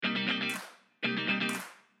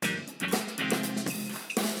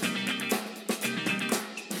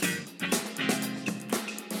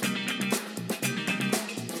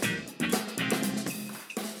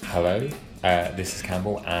Hello, this is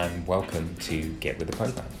Campbell and welcome to Get With The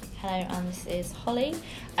Programme. Hello, and this is Holly.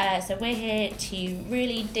 So we're here to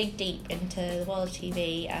really dig deep into the world of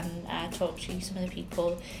TV and talk to some of the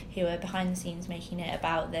people who are behind the scenes making it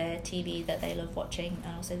about the TV that they love watching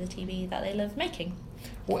and also the TV that they love making.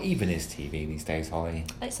 What even is TV these days, Holly?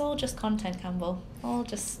 It's all just content, Campbell. All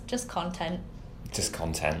just content. Just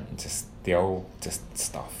content, just the old, just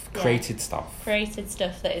stuff. Yeah. Created stuff. Created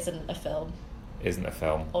stuff that isn't a film. Isn't a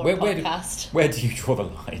film. Or a podcast. Where do you draw the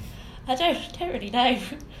line? I don't really know.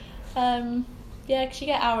 Because you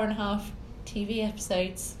get hour and a half TV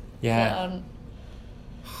episodes. Yeah.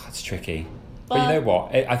 It's tricky. But you know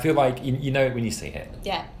what? I feel like you know it when you see it.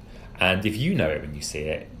 Yeah. And if you know it when you see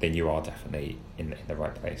it, then you are definitely in the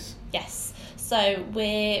right place. Yes. So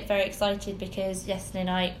we're very excited because yesterday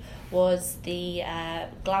night was the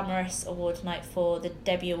glamorous award night for the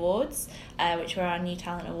Debut Awards, which were our new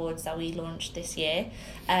talent awards that we launched this year.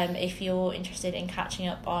 If you're interested in catching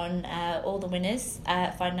up on all the winners,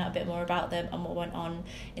 finding out a bit more about them and what went on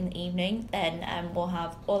in the evening, then we'll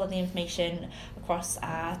have all of the information across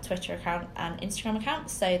our Twitter account and Instagram account.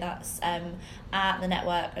 So that's at the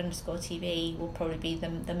network_TV will probably be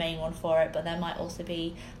the main one for it, but there might also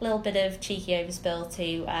be a little bit of cheeky overspill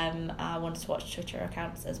to our Wanted to Watch Twitter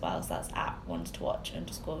accounts as well. So that's at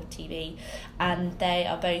wanted_TV, and they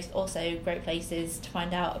are both also great places to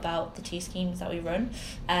find out about the two schemes that we run.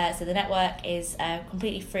 So the network is a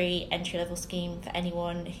completely free entry-level scheme for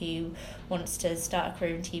anyone who wants to start a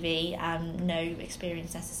career in TV and no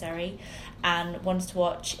experience necessary, and Wanted to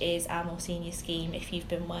Watch is our more senior scheme if you've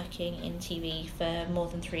been working in TV for more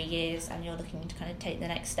than 3 years and you're looking to kind of take the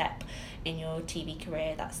next step in your TV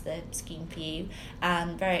career. That's the scheme for you.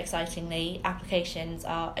 And very excitingly, applications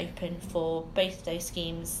are open for both of those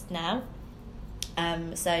schemes now.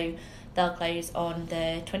 So they'll close on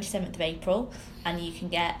the 27th of April, and you can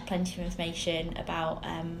get plenty of information about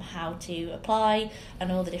how to apply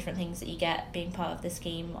and all the different things that you get being part of the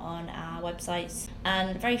scheme on our websites.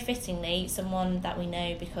 And very fittingly, someone that we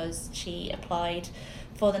know because she applied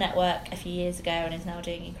for the network a few years ago and is now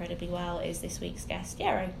doing incredibly well is this week's guest,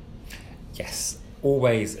 Yero. Yes,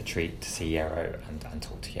 always a treat to see Yero and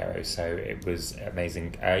talk to Yero, so it was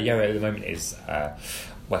amazing. Yero at the moment is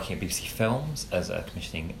working at BBC Films as a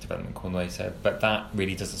commissioning development coordinator, but that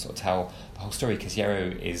really doesn't sort of tell the whole story because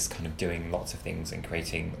Yero is kind of doing lots of things and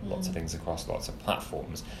creating lots of things across lots of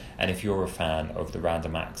platforms. And if you're a fan of the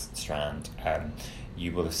Random Acts strand,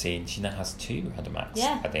 you will have seen she now has 2 Random Acts,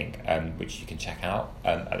 I think, which you can check out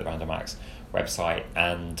at the Random Acts website,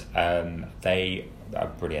 and they are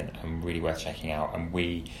brilliant and really worth checking out. And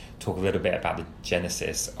we talk a little bit about the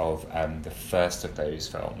genesis of the first of those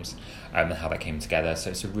films and how that came together. So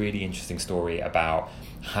it's a really interesting story about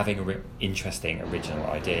having interesting original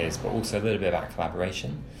ideas, but also a little bit about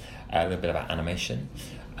collaboration, a little bit about animation,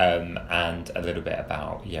 and a little bit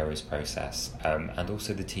about Yero's process, and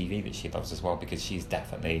also the TV that she loves as well, because she's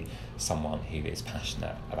definitely someone who is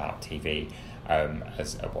passionate about TV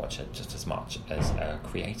as a watcher just as much as a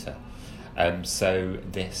creator. So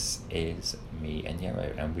this is me and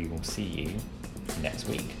Yero, and we will see you next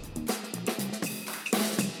week.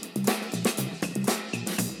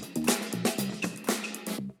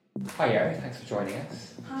 Hi Yero, thanks for joining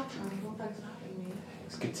us. Hi Campbell, thanks for having me.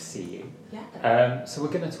 It's good to see you. Yeah. So we're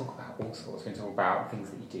going to talk about all sorts. We're going to talk about things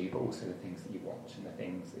that you do, but also the things that you watch and the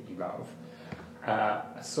things that you love.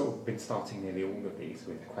 I've sort of been starting nearly all of these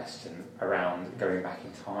with a question around going back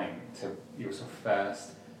in time to your sort of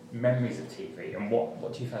first memories of TV, and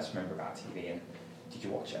what do you first remember about TV, and did you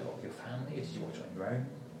watch it a lot with your family, or did you watch it on your own?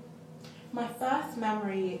 My first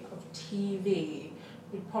memory of TV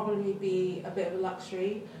would probably be a bit of a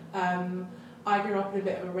luxury. I grew up in a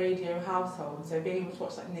bit of a radio household, so being able to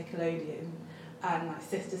watch like Nickelodeon and like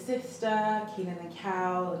Sister Sister, Kenan and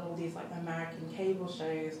Kel, and all these like American cable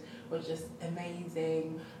shows was just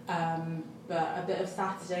amazing. But a bit of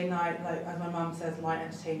Saturday night, like as my mum says, light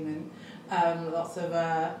entertainment. Lots of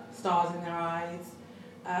stars in their eyes.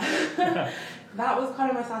 That was kind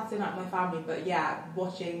of my Saturday night with my family. But yeah,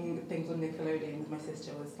 watching things on Nickelodeon with my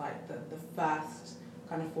sister was like the first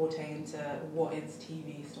kind of forte into what is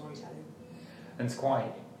TV storytelling. And it's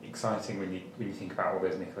quite exciting when you think about all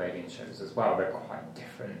those Nickelodeon shows as well. They're quite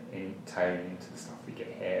different in tone to the stuff we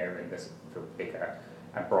get here, and they sort of feel bigger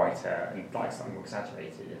and brighter and like something more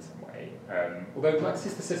exaggerated in some way. Although like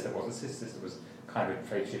Sister Sister was kind of a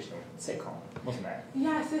very traditional sitcom, wasn't it?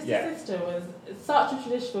 Yeah, Sister was such a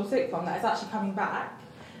traditional sitcom that it's actually coming back.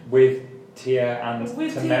 With Tia and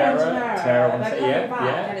with Tamara. Tia and Tamara. Tamara They're coming back,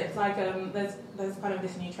 yeah. and it's like there's kind of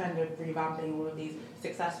this new trend of revamping all of these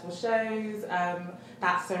successful shows.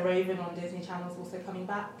 That's So Raven on Disney Channel is also coming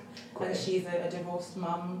back, and she's a divorced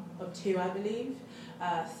mum of 2, I believe.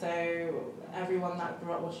 So everyone that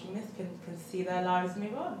grew up watching this can see their lives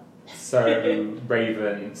move on. So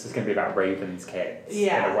Raven, so it's going to be about Raven's kids in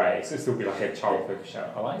a way. So it'll still be like a child-focused show.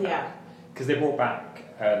 I like that. Because they brought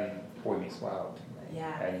back Boy Meets World, didn't they?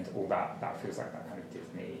 Yeah. And all that feels like that kind of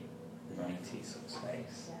Disney 90s sort of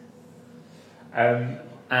space. Yeah.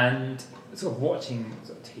 And sort of watching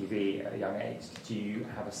sort of TV at a young age, did you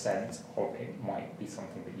have a sense of it might be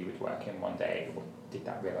something that you would work in one day, or did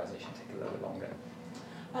that realisation take a little bit longer?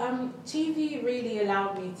 TV really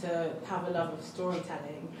allowed me to have a love of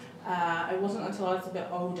storytelling. It wasn't until I was a bit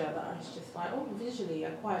older that I was just like, oh, visually,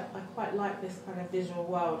 I quite like this kind of visual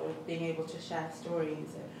world of being able to share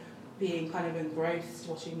stories and being kind of engrossed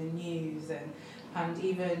watching the news and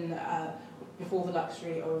even before the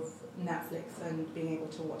luxury of Netflix and being able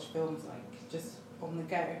to watch films like just on the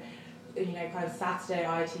go. You know, kind of Saturday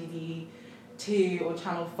ITV2 or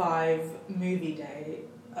Channel 5 movie day,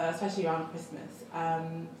 especially around Christmas.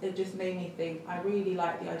 It just made me think I really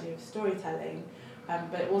like the idea of storytelling,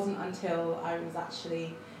 but it wasn't until I was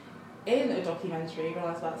actually in a documentary when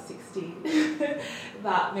I was about 16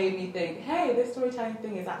 that made me think, hey, this storytelling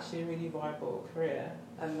thing is actually a really viable career.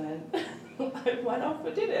 And then I went off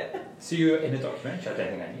and did it. So you were in a documentary? I don't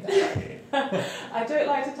think I knew that about you. I don't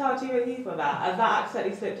like to tell too many people that, and that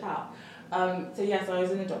accidentally slipped out. So yes, I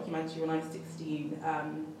was in a documentary when I was 16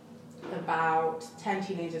 about 10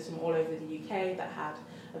 teenagers from all over the UK that had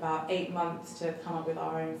about 8 months to come up with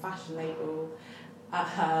our own fashion label.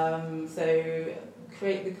 So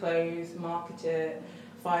create the clothes, market it,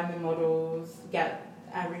 find the models, get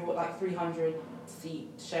every 300-seat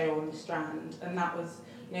show on the Strand, and that was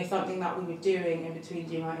something that we were doing in between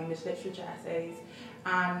doing our English literature essays.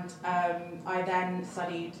 And I then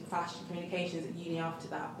studied fashion communications at uni after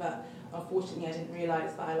that, but unfortunately I didn't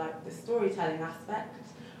realise that I liked the storytelling aspect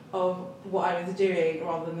of what I was doing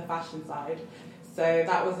rather than the fashion side. So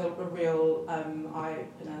that was a real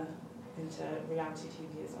eye-opener into reality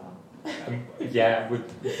TV as well.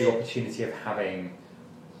 With the opportunity of having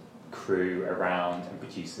crew around and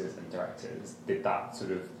producers and directors,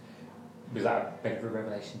 was that a bit of a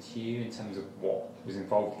revelation to you in terms of what was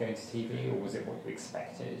involved going to TV, or was it what you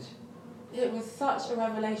expected? It was such a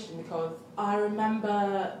revelation because I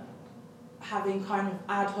remember having kind of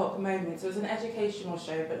ad hoc moments. It was an educational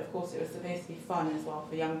show, but of course it was supposed to be fun as well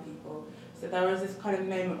for young people. So there was this kind of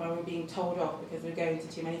moment where we were being told off because we were going to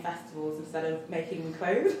too many festivals instead of making them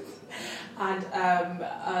clothes. And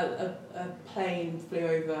a plane flew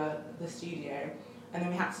over the studio, and then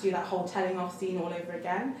we had to do that whole telling off scene all over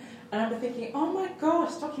again. And I remember thinking, oh my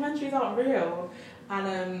gosh, documentaries aren't real. And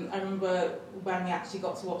I remember when we actually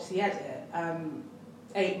got to watch the edit,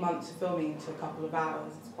 8 months of filming into a couple of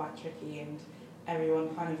hours, it's quite tricky, and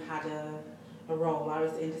everyone kind of had a role. I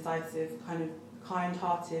was the indecisive, kind of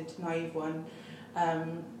kind-hearted, naive one.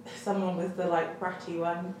 Someone was the bratty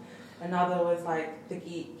one. Another was the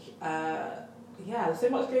geek. So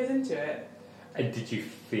much goes into it. And did you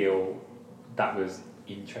feel that was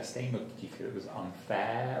interesting, or did you feel it was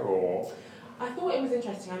unfair, or? I thought it was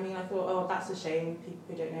interesting. I mean, I thought, oh, that's a shame. People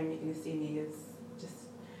who don't know me are going to see me as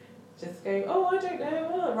just going, oh, I don't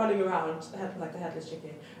know, running around like a headless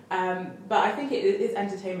chicken. But I think it is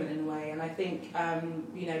entertainment in a way, and I think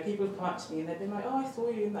people have come up to me and they've been like, oh, I saw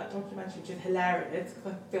you in that documentary, which is hilarious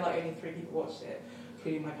because I feel like only 3 people watched it,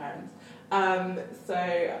 including my parents.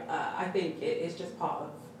 I think it is just part of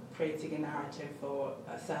creating a narrative for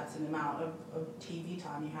a certain amount of TV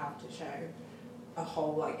time you have to show a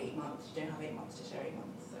whole 8 months. You don't have 8 months to show 8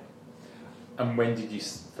 months. So. And when did you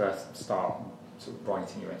first start sort of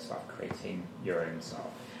writing your own stuff, creating your own stuff?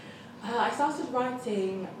 I started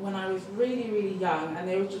writing when I was really, really young, and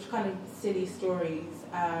they were just kind of silly stories.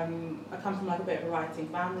 I come from a bit of a writing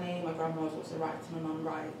family. My grandma was also writing, my mum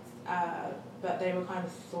writes, but they were kind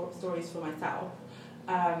of stories for myself.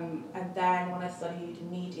 And then when I studied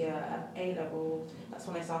media at A-level, that's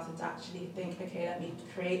when I started to actually think, okay, let me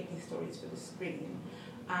create these stories for the screen.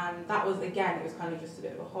 And that was, again, it was kind of just a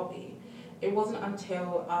bit of a hobby. It wasn't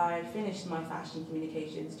until I finished my fashion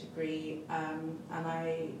communications degree and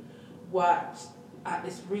I worked at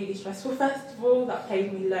this really stressful festival that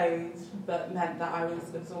paid me loads but meant that I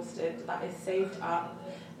was exhausted, that I saved up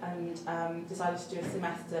and decided to do a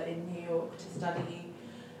semester in New York to study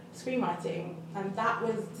screenwriting. And that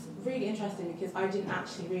was really interesting because I didn't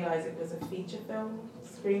actually realise it was a feature film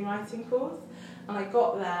screenwriting course. And I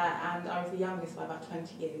got there and I was the youngest by about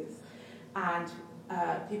 20 years. And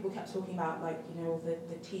people kept talking about, like, you know,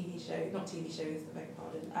 the TV shows, not TV shows, I beg your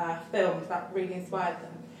pardon, films that really inspired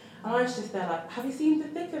them. And I was just there like, have you seen The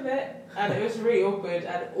Thick of It? And it was really awkward,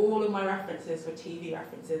 and all of my references were TV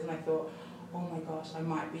references, and I thought, oh my gosh, I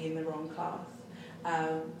might be in the wrong class.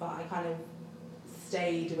 But I kind of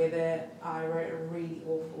stayed with it. I wrote a really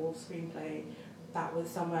awful screenplay that was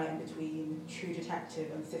somewhere in between True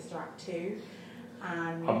Detective and Sister Act 2.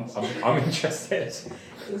 And I'm interested.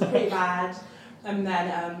 It was pretty bad. And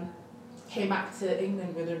then came back to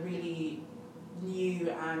England with a really new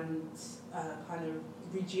and kind of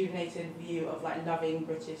rejuvenated view of like loving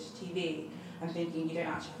British TV and thinking you don't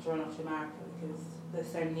actually have to run off to America because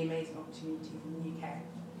there's so many amazing opportunities in the UK.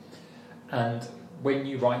 And when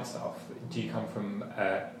you write stuff, do you come from,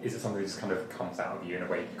 is it something that just kind of comes out of you in a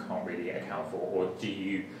way you can't really account for, or do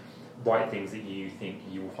you write things that you think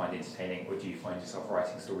you will find entertaining, or do you find yourself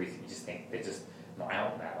writing stories that you just think they're just not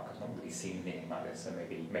out there, like I've not really seen anything like this, so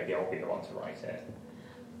maybe I'll be the one to write it?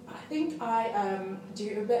 I think I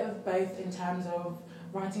do a bit of both in terms of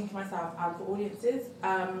writing for myself and for audiences.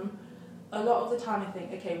 A lot of the time I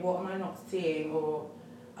think, okay, what am I not seeing, or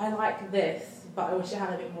I like this, but I wish I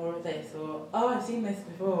had a bit more of this, or oh, I've seen this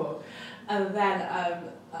before. And then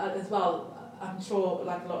as well, I'm sure,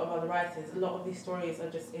 like a lot of other writers, a lot of these stories are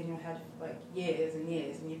just in your head for like years and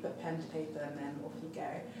years, and you put pen to paper and then off you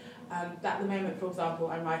go. At the moment, for example,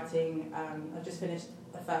 I'm writing, I've just finished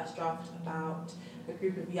the first draft about a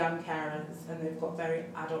group of young carers, and they've got very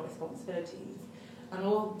adult responsibilities. And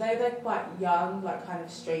although they're quite young, like kind of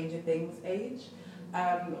Stranger Things age,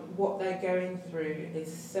 what they're going through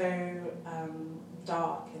is so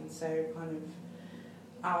dark and so kind of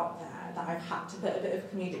out there that I've had to put a bit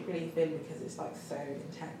of comedic relief in because it's like so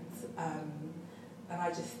intense. And I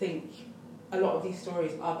just think a lot of these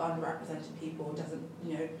stories of underrepresented people doesn't,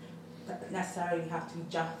 you know, necessarily have to be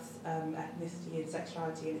just ethnicity and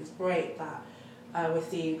sexuality, and it's great that we're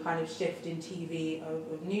seeing kind of shift in TV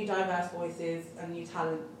of new diverse voices and new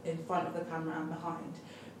talent in front of the camera and behind,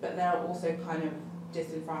 but there are also kind of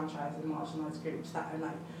disenfranchised and marginalised groups that are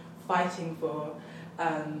like fighting for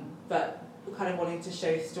but kind of wanting to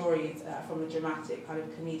show stories from a dramatic kind of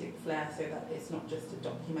comedic flair so that it's not just a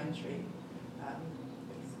documentary,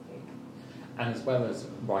 basically. And as well as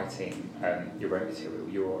writing your own material,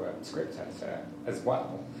 you're a script editor as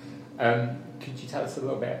well. Could you tell us a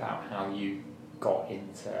little bit about how you got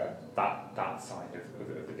into that side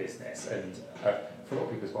of the business, and for a lot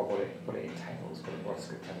of people as well, what it entails, what a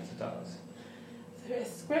script editor does? So a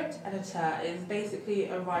script editor is basically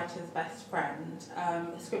a writer's best friend.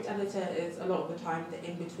 A script editor is a lot of the time the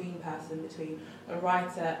in-between person between a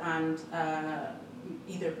writer and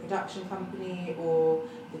either a production company or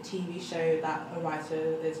the TV show that a writer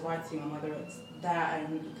is writing on, whether it's their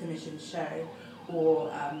own commissioned show or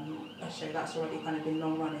a show that's already kind of been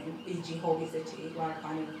long running, e.g. Holby City, where I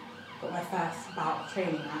kind of got my first bout of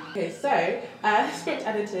training at. Okay, so script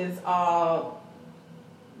editors are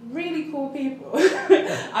really cool people.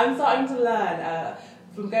 I'm starting to learn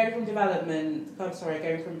going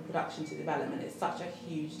from production to development. It's such a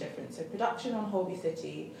huge difference. So production on Holby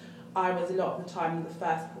City, I was a lot of the time the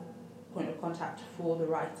first point of contact for the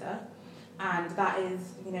writer, and that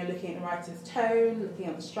is, you know, looking at the writer's tone, looking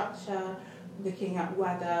at the structure, looking at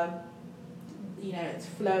whether, you know, it's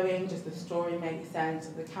flowing, does the story make sense,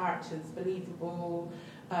 are the characters believable,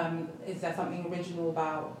 is there something original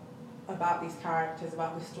about these characters,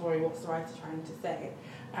 about the story, what's the writer trying to say?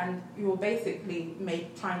 And you're basically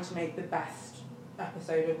trying to make the best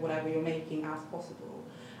episode of whatever you're making as possible.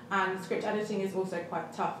 And script editing is also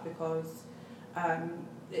quite tough because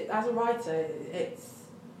as a writer, it's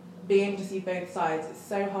being able to see both sides. It's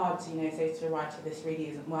so hard to, you know, say to a writer, this really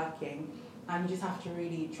isn't working, and you just have to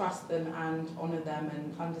really trust them and honour them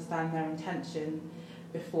and understand their intention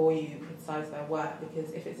before you criticise their work,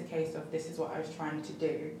 because if it's a case of this is what I was trying to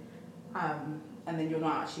do, and then you're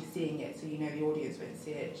not actually seeing it, so you know the audience won't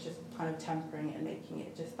see it, it's just kind of tempering it and making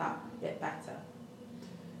it just that bit better.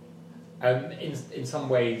 In some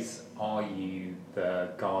ways, are you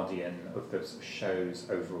the guardian of the sort of show's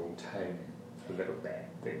overall tone for a little bit?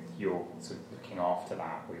 That you're sort of looking after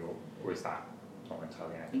that, or is that not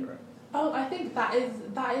entirely accurate? Oh, I think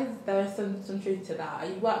there's some truth to that.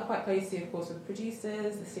 You work quite closely, of course, with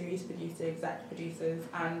producers, the series producer, exec producers,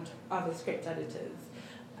 and other script editors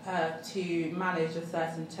to manage a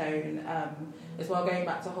certain tone. As well, going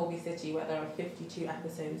back to Holby City, where there are 52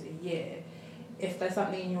 episodes a year, if there's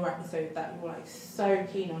something in your episode that you're like so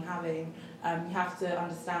keen on having, you have to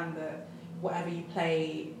understand that whatever you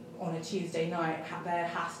play on a Tuesday night, there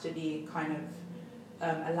has to be kind of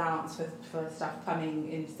allowance for stuff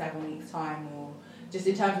coming in 7 weeks' time, or just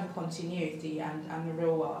in terms of continuity and the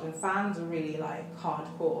real world. And fans are really like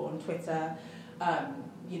hardcore on Twitter.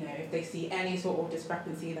 You know, if they see any sort of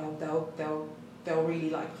discrepancy, they'll really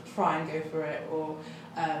like try and go for it, or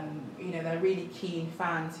you know, they're really keen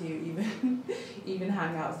fans who even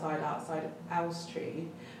hang outside Elstree.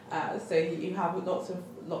 So you have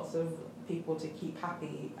lots of people to keep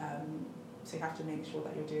happy. So you have to make sure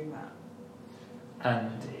that you're doing that.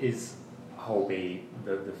 And is Holby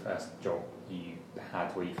the first job you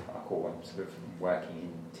had where you felt like, oh, I'm sort of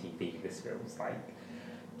working in TV, this feels like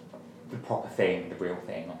the proper thing, the real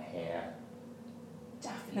thing on here?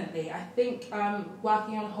 Definitely. I think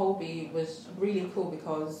working on Holby was really cool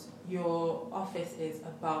because your office is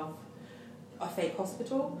above a fake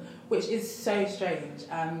hospital, which is so strange.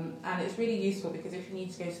 And it's really useful because if you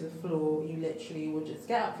need to go to the floor, you literally would just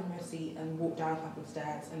get up from your seat and walk down a couple of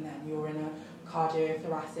stairs, and then you're in a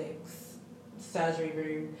cardiothoracic surgery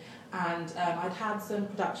room. And I'd had some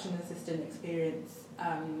production assistant experience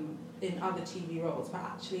in other TV roles, but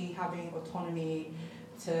actually having autonomy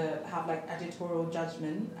to have like editorial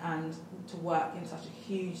judgment and to work in such a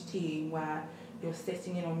huge team where you're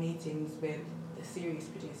sitting in on meetings with the series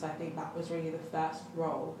producer, I think that was really the first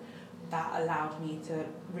role that allowed me to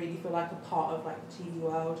really feel like a part of like the TV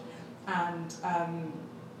world. And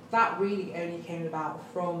that really only came about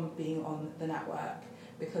from being on the network,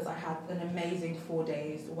 because I had an amazing 4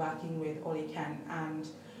 days working with Ollie Kent and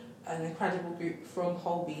an incredible group from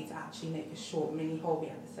Holby to actually make a short mini Holby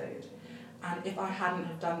episode. And if I hadn't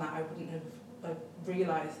have done that, I wouldn't have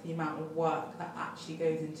realised the amount of work that actually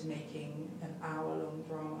goes into making an hour-long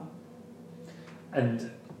drama.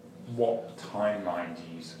 And what timeline do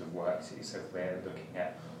you sort of work to? So if we're looking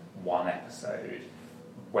at one episode,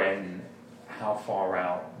 how far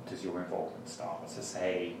out does your involvement start? So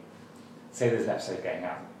say there's an episode going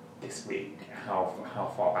out this week,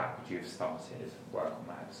 how far back would you have started work on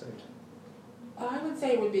that episode? I would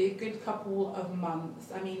say it would be a good couple of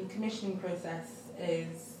months. I mean, the commissioning process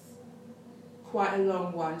is quite a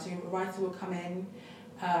long one. So a writer will come in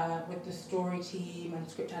with the story team and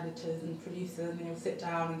script editors and producers, and they'll sit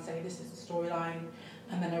down and say, this is the storyline.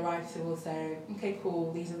 And then a writer will say, okay,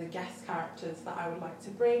 cool, these are the guest characters that I would like to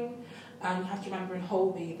bring. And you have to remember in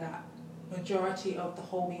Holby that majority of the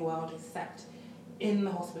Holby world is set in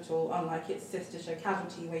the hospital, unlike its sister show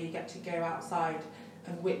Casualty, where you get to go outside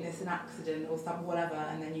and witness an accident or some whatever,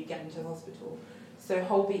 and then you get into the hospital. So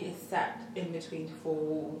Holby is set in between four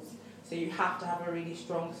walls. So you have to have a really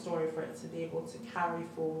strong story for it to be able to carry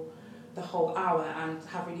for the whole hour and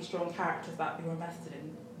have really strong characters that you're invested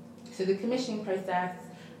in. So the commissioning process,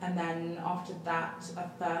 and then after that, a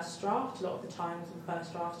first draft. A lot of the times with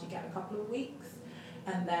first drafts you get a couple of weeks,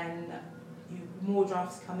 and then more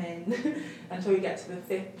drafts come in until you get to the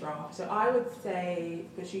fifth draft. So I would say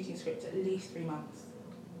for shooting scripts at least 3 months.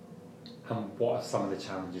 And what are some of the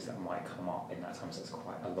challenges that might come up in that time? So it's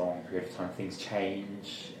quite a long period of time. Things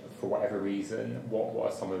change for whatever reason. What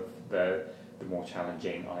are some of the more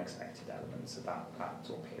challenging, unexpected elements of that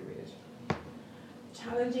sort of period?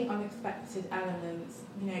 Challenging, unexpected elements.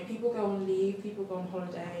 You know, people go on leave, people go on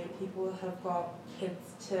holiday, people have got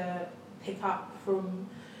kids to pick up from,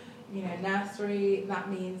 you know, nursery. That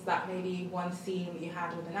means that maybe one scene that you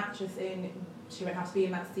had with an actress in, she won't have to be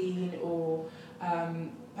in that scene, or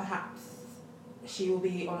perhaps she will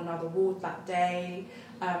be on another ward that day.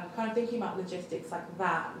 Kind of thinking about logistics like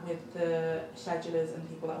that with the schedulers and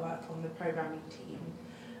people that work on the programming team.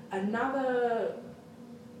 Another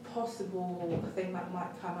possible thing that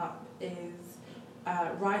might come up is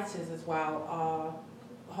writers as well are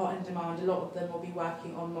hot in demand. A lot of them will be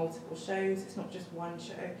working on multiple shows. It's not just one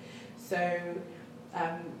show. So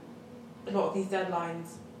a lot of these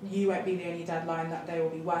deadlines, you won't be the only deadline that they will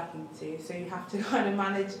be working to. So you have to kind of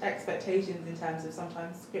manage expectations in terms of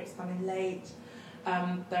sometimes scripts come in late.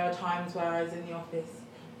 There are times where I was in the office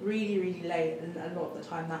really, really late, and a lot of the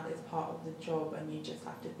time that is part of the job, and you just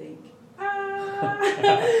have to think,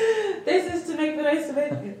 this is to make the most of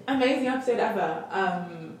it. Amazing episode ever.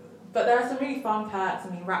 But there are some really fun perks. I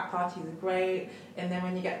mean, rap parties are great, and then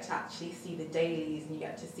when you get to actually see the dailies and you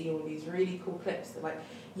get to see all these really cool clips that, like,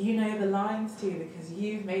 you know the lines too because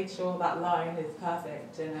you've made sure that line is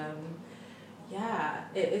perfect. And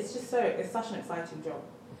it's just it's such an exciting job.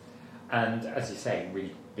 And as you say,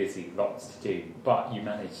 really busy, lots to do. But you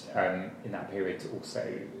managed in that period to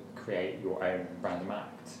also create your own random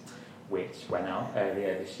act, which went out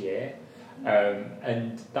earlier this year.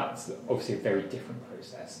 And that's obviously a very different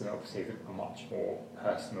process and obviously a much more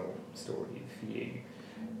personal story for you.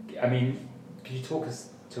 I mean, could you talk to us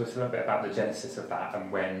a little bit about the genesis of that,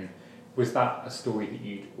 and when was that a story that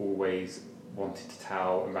you'd always wanted to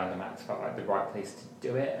tell and Random Acts felt like the right place to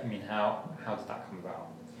do it? I mean, how did that come about?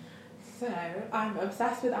 So, I'm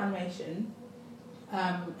obsessed with animation.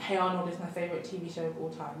 Hey Arnold is my favourite TV show of all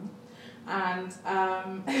time. And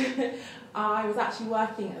I was actually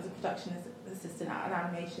working as a production assistant at an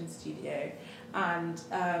animation studio, and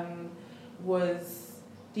was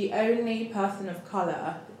the only person of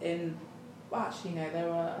colour in... Well, actually, no, there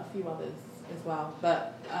were a few others as well,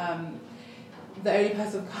 but the only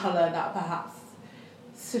person of colour that perhaps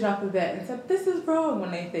stood up a bit and said, this is wrong,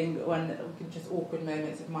 when just awkward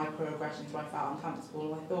moments of microaggressions where I felt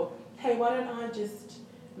uncomfortable. I thought, hey, why don't I just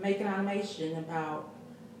make an animation about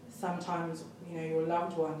sometimes, your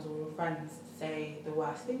loved ones or your friends say the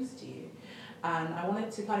worst things to you. And I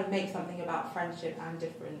wanted to kind of make something about friendship and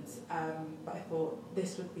difference, but I thought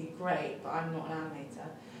this would be great, but I'm not an animator.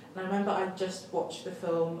 And I remember I just watched the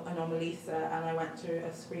film Anomalisa, and I went to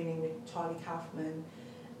a screening with Charlie Kaufman,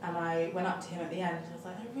 and I went up to him at the end and I was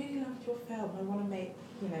like, I really loved your film, I want to make,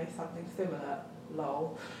 something similar.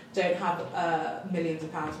 Lol. Don't have millions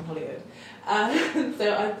of pounds from Hollywood.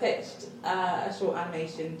 So I pitched a short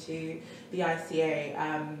animation to the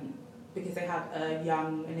ICA because they had a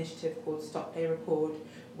young initiative called Stop Play Record,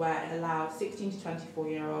 where it allows 16 to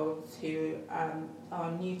 24-year-olds who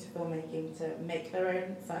are new to filmmaking to make their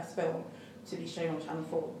own first film to be shown on Channel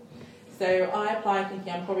 4. So I applied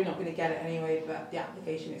thinking I'm probably not going to get it anyway, but the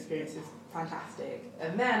application experience is fantastic.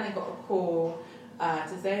 And then I got a call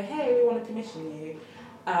to say, hey, we want to commission you.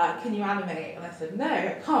 Can you animate? And I said, no,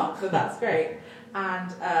 I can't, so that's great.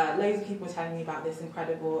 And loads of people were telling me about this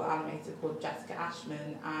incredible animator called Jessica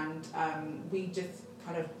Ashman, and we just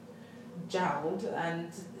kind of gelled,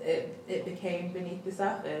 and it became Beneath the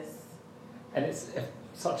Surface. And it's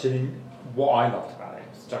such what I loved about it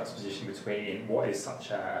was the juxtaposition between what is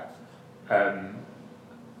such a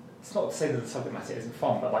it's not to say that the subject matter isn't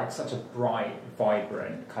fun, but like such a bright,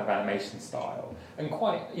 vibrant kind of animation style, and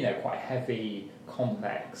quite heavy,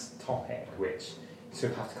 complex topic, which you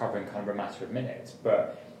sort of have to cover in kind of a matter of minutes.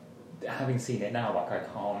 But having seen it now, like I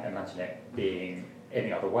can't imagine it being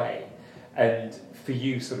any other way. And for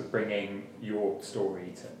you, sort of bringing your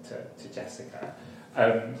story to Jessica,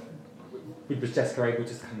 was Jessica able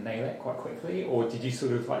to kind of nail it quite quickly, or did you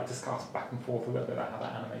sort of like discuss back and forth a little bit about how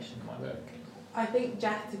that animation might look? I think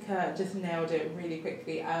Jessica just nailed it really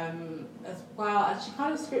quickly, as well. And she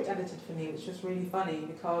kind of script edited for me, which was really funny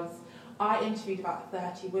because I interviewed about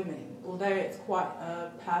 30 women. Although it's quite a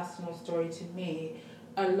personal story to me,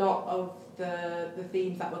 a lot of the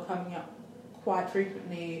themes that were coming up quite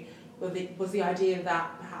frequently was the idea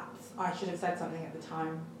that perhaps I should have said something at the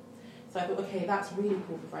time. So I thought, okay, that's really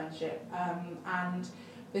cool for friendship. And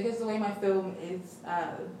because the way my film is,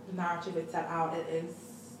 the narrative is set out,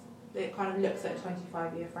 it kind of looks at a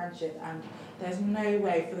 25-year friendship, and there's no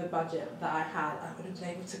way for the budget that I had I would have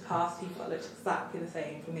been able to cast people that looked exactly the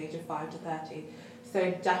same from the age of 5 to 30.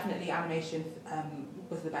 So definitely animation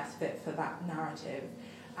was the best fit for that narrative.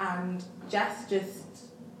 And Jess just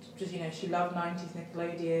she loved 90s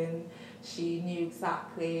Nickelodeon. She knew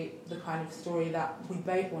exactly the kind of story that we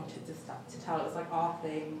both wanted to tell. It was like our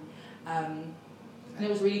thing. And it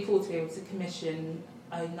was really cool to be able to commission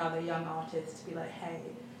another young artist to be like, hey,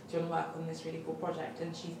 do you want to work on this really cool project?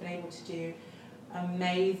 And she's been able to do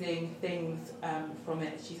amazing things from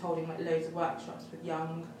it. She's holding like loads of workshops with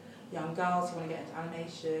young girls who want to get into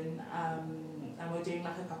animation, and we're doing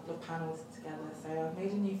like a couple of panels together. So I've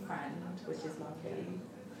made a new friend, which is lovely.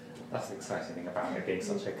 That's the exciting thing about it being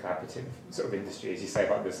such a collaborative sort of industry. As you say,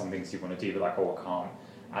 like there's some things you want to do, but like, oh, I can't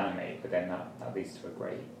animate, but then that leads to a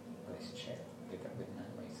great relationship with an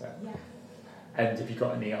animator. Yeah. And have you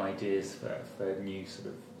got any ideas for new sort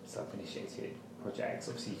of self-initiated projects?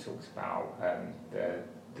 Obviously, you talked about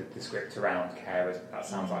the script around carers, but that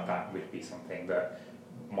sounds like that would be something that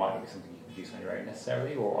might not be something you could produce on your own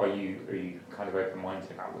necessarily, or are you kind of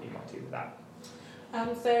open-minded about what you might do with that?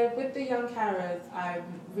 So with the young carers,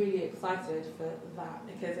 I'm really excited for that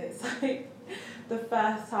because it's like the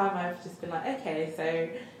first time I've just been like, okay, so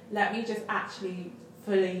let me just actually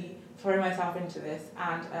fully throw myself into this,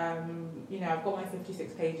 and I've got my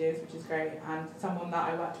 56 pages, which is great, and someone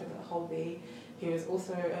that I worked with at Holby, who is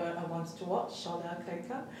also a once to watch, Shola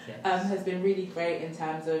Koka, Yes. has been really great in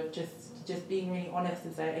terms of just being really honest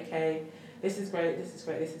and saying, okay, this is great, this is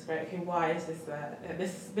great, this is great, okay, why is this there?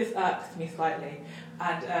 This irks me slightly,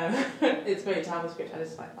 and it's great to have a script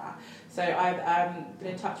editor like that. So I've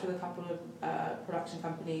been in touch with a couple of production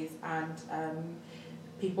companies, and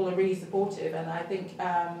people are really supportive, and I think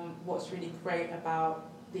what's really great about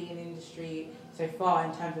being in the industry so far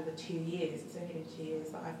in terms of the 2 years, it's only been 2 years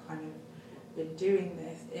that I've kind of been doing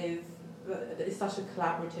this, is that it's such a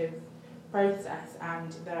collaborative process,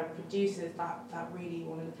 and there are producers that really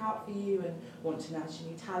want to look out for you and want to nurture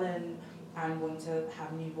new talent and want to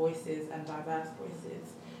have new voices and diverse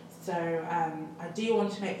voices. So I do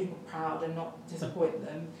want to make people proud and not disappoint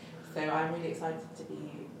them. So I'm really excited to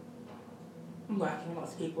be working with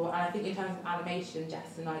lots of people. And I think in terms of animation,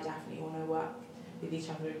 Jess and I definitely want to work with each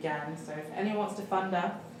other again. So if anyone wants to fund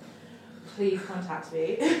us, please contact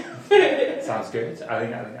me. Sounds good. I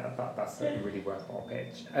think that's a really worthwhile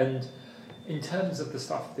pitch. And in terms of the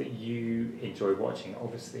stuff that you enjoy watching,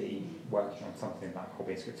 obviously working on something like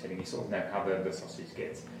hobby and scripting, you sort of know how the sausage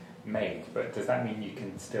gets made, but does that mean you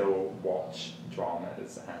can still watch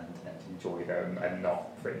dramas and enjoy them and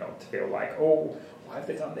not to feel like, oh, why have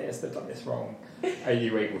they done this? They've done this wrong. Are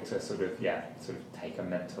you able to sort of take a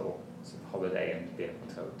mental sort of holiday and be able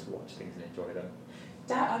to watch things and enjoy them?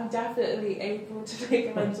 I'm definitely able to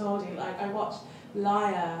take a mental holiday. Like, I watched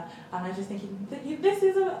Liar and I'm just thinking, this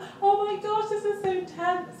is oh my gosh, this is so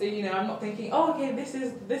tense. So, you know, I'm not thinking, oh, okay, this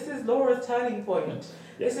is Laura's turning point.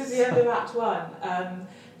 Yes. This is the end of Act 1.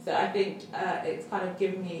 So I think it's kind of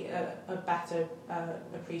given me a better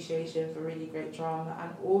appreciation for really great drama,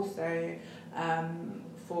 and also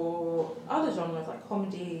for other genres like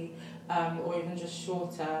comedy, or even just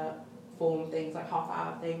shorter form things like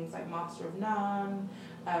half-hour things like Master of None,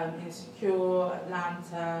 Insecure,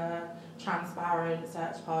 Atlanta, Transparent,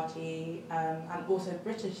 Search Party, and also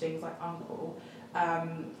British things like Uncle.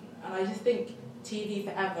 And I just think TV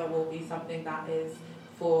forever will be something that is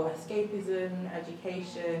for escapism,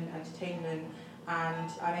 education, entertainment,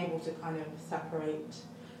 and I'm able to kind of separate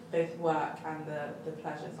both work and the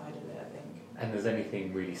pleasure side of it, I think. And has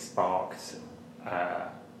anything really sparked, I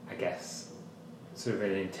guess, sort of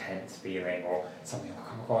an intense feeling or something like,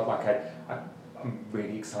 oh my god, like I'm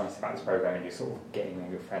really excited about this programme, and you're sort of getting all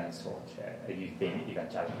your friends to watch it? Are you being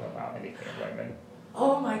evangelical about anything at the moment?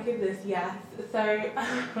 Oh my goodness, yes. So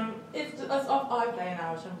it's off iPlayer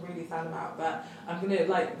now, which I'm really sad about, but I'm going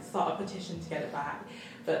to start a petition to get it back.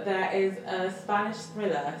 But there is a Spanish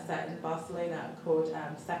thriller set in Barcelona called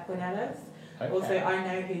Sequenelas. Okay. Also, I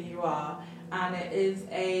Know Who You Are, and it is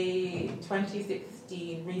a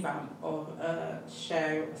 2016 revamp of a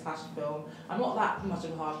show / film. I'm not that much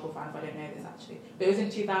of a hardcore fan, if I don't know this actually, but it was in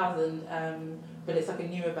 2000. But it's like a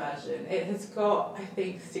newer version. It has got, I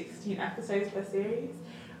think, 16 episodes per series,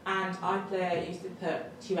 and iPlayer used to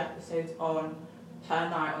put 2 episodes on per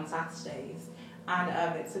night on Saturdays,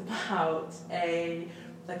 and it's about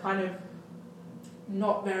the kind of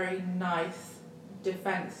not very nice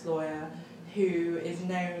defence lawyer who is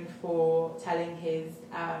known for telling his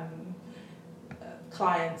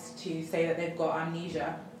clients to say that they've got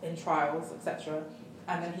amnesia in trials, etc.,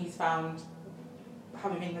 and then he's found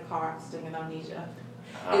having been in a car accident with amnesia.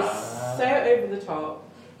 It's so over the top,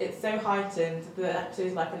 it's so heightened, the episode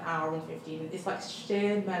is like an hour and 15, it's like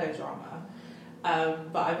sheer melodrama,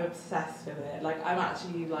 but I'm obsessed with it. Like, I'm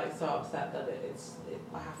actually so upset that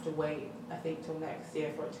I have to wait, I think, till next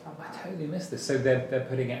year for it to come back. I totally missed this. So they're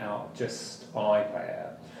putting it out just on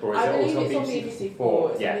iPlayer? Or is I it believe also it's on BBC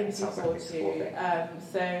Four. It's yeah, on BBC Four too.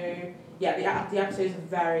 So yeah, the episodes are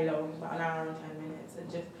very long, about an hour and 10 minutes,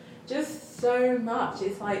 and just so much.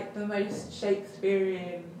 It's like the most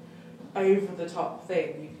Shakespearean, over the top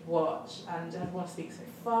thing you could watch, and everyone speaks so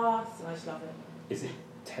fast, and I just love it. Is it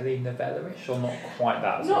telenovela-ish or not quite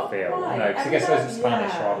that sort Not of feel? quite. No, because I guess those are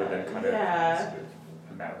Spanish Yeah. rather than kind of Yeah. sort of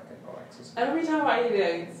American or like sort of. Every time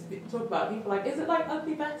I talk about it, people are like, is it like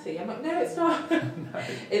Ugly Betty? I'm like, no, it's not. No.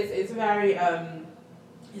 It's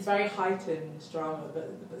very heightened drama, but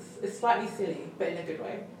it's slightly silly, but in a good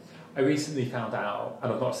way. I recently found out,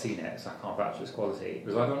 and I've not seen it, so I can't vouch for its quality. It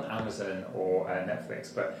was either on Amazon or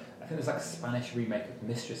Netflix, but I think there's like a Spanish remake of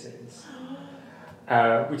Mistresses,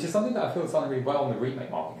 which is something that I feel has done really well in the remake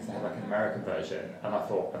market because they had like an American version, and I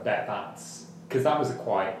thought, I bet that's because that was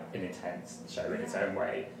quite an intense show in its own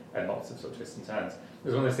way, and lots of sort of twists and turns. It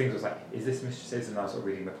was one of those things. I was like, is this Mistresses? And I was sort of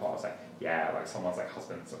reading the plot. I was like, yeah, like someone's like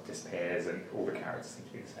husband sort of disappears, and all the characters seem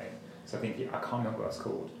to be the same. So I think I can't remember what it's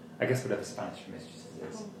called. I guess whatever Spanish for Mistresses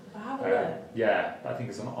is. I have a look. Yeah, I think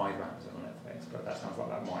it's on either Amazon or Netflix, but that sounds like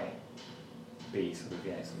that might be sort of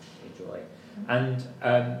something to enjoy. And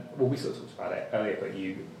well, we sort of talked about it earlier, but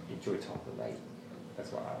you enjoy Top of the Lake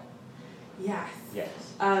as well. Yes.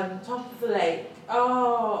 Yes. Top of the Lake.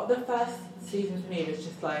 Oh, the first season for me was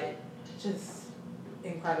just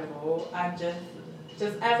incredible, and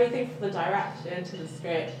just everything from the direction to the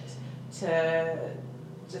script to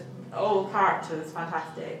just all characters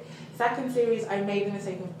fantastic. Second series, I made the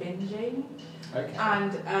mistake of binging, Okay.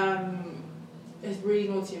 and it's really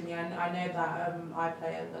naughty of me. I know that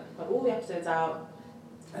iPlayer put all the episodes out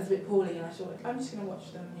I was a bit poorly, and I thought, like, I'm just going to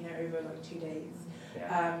watch them, you know, over like 2 days.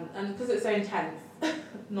 Yeah. And because it's so intense,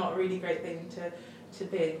 not a really great thing to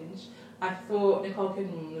binge. I thought Nicole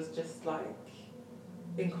Kidman was just like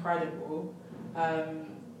incredible.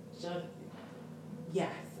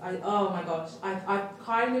 Yes, oh my gosh, I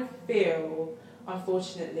kind of feel,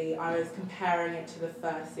 unfortunately, I was comparing it to the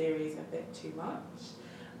first series a bit too much.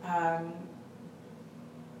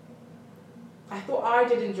 I thought I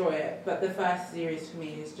did enjoy it, but the first series for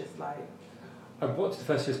me is just like... I watched the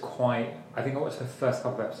first series I think I watched the first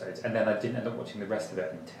couple of episodes, and then I didn't end up watching the rest of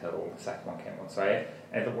it until the second one came on, so I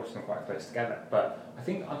ended up watching them quite close together. But I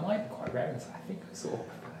think I might be quite rare in this. I think I sort of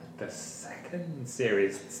preferred the second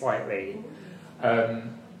series slightly.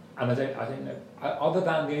 And I don't know, other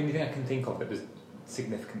than the only thing I can think of that was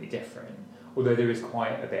significantly different, although there is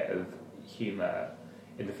quite a bit of humour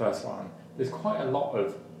in the first one, there's quite a lot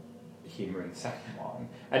of humour in the second one,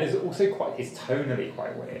 and it's also it's tonally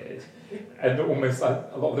quite weird, and almost like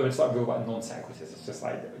a lot of them are just like real like non sequiturs. It's just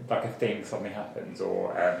like a thing suddenly happens,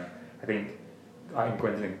 or I think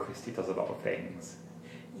Gwendolyn Christie does a lot of things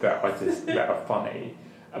that are funny,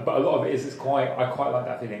 but a lot of it is I quite like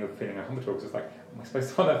that feeling of feeling uncomfortable, because it's like, am I supposed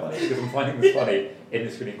to find that funny? Because I'm finding this funny in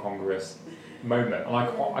this really incongruous moment, and I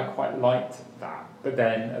quite liked that, but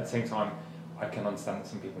then at the same time, I can understand that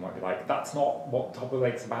some people might be like, that's not what Top of the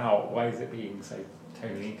Lake's about, why is it being so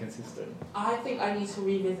tonally inconsistent? I think I need to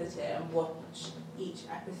revisit it and watch each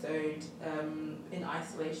episode in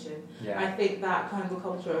isolation. Yeah. I think that kind of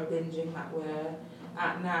culture of binging that we're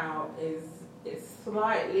at now is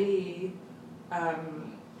slightly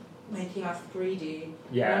making us greedy.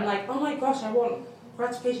 Yeah. And I'm like, oh my gosh, I want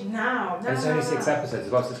gratification now. And it's only 6 episodes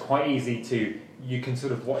as well, so it's quite easy you can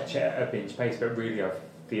sort of watch it at a binge pace, but really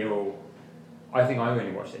I think I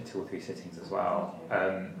only watched it in 2 or 3 sittings as well,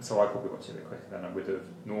 so I probably watched it a bit quicker than I would have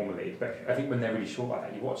normally. But I think when they're really short like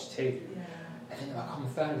that, you watch 2, and then you're like, I'm a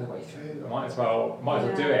third of the way through. I might as well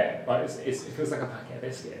do it. Like it feels like a packet of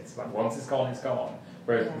biscuits. Like once it's gone, it's gone.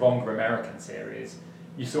 Whereas longer American series,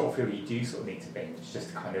 you sort of feel you do sort of need to binge just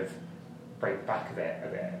to kind of break the back of it a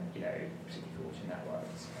bit, you know, particularly for watching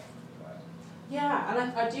networks. Yeah,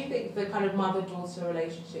 and I do think the kind of mother-daughter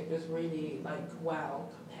relationship was really like well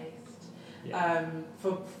paced. Yeah.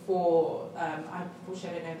 Unfortunately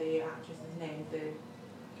I don't know the actress's name,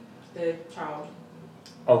 the child.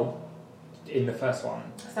 Oh, in the first one.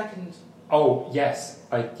 Second. Oh yes,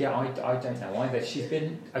 I don't know either. I've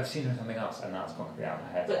seen her in something else, and that's gone completely out of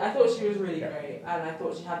my head. But I thought she was really great, and I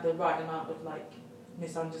thought she had the right amount of like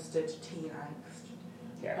misunderstood teen angst.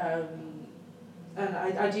 Yeah. And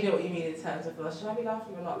I do know what you mean in terms of, should I be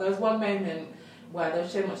laughing or not? There was one moment where there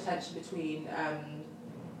was so much tension between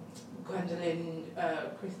Gwendolyn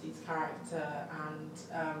Christie's character and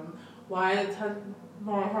why has her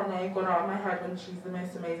name gone out of my head when she's the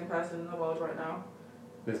most amazing person in the world right now?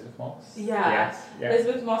 Elizabeth Moss? Yeah. Yes. Yeah.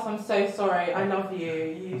 Elizabeth Moss, I'm so sorry. I love you.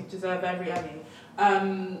 You deserve every Emmy.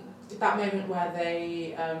 That moment where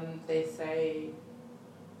they say,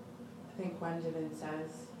 I think Gwendolyn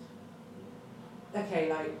says, okay,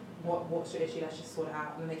 like, what's your issue? Let's just sort it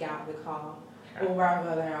out. And then they get out of the car, or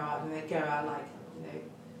wherever they are, and they go out, like, you know,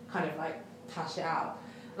 kind of like hash it out.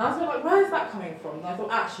 And I was like, where is that coming from? And I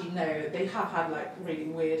thought, actually, no, they have had like really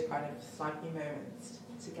weird kind of spiky moments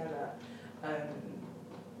together.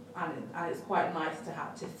 And it's quite nice to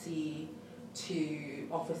have to see 2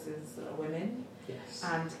 officers that are women. Yes.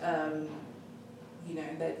 And, you know,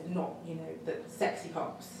 they're not, you know, the sexy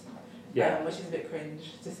cops. Yeah. Which is a bit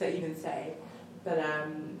cringe to even say. But,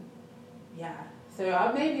 yeah.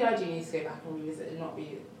 So maybe I do need to go back and revisit and not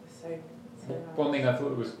be so One thing I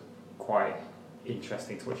thought was quite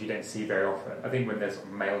interesting to watch, you don't see very often. I think when there's sort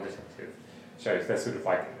of male detective shows, they're sort of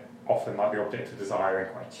like often like the object of desire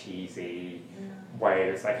in quite a cheesy way.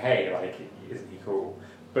 It's like, hey, like, isn't he cool?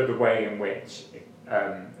 But the way in which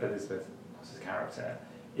Elizabeth Moss's character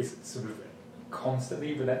is sort of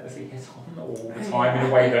constantly, relentlessly hit on all the time in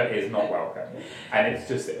a way that is not welcome. And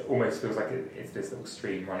it almost feels like it's this little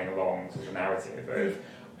stream running along sort of narrative of,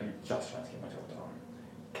 I'm just trying to get my job done.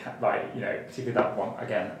 Like, you know, particularly that one,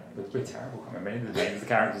 again, we're terrible, I can't remember any of the names, the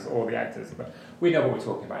characters, or the actors, but we know what we're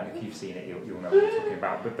talking about, and if you've seen it, you'll know what we're talking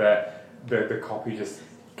about. But the cop who just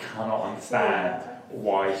cannot understand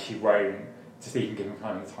why she won't just even give him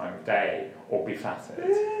kind of the time of day or be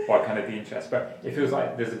flattered by kind of the interest. But it feels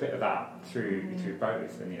like there's a bit of that through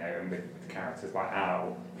both, and, you know, and with characters like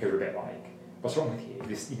Al, who are a bit like, what's wrong with you?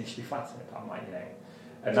 This, you know, should be flattered. I'm like, you know,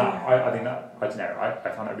 and that I think that, I don't know, I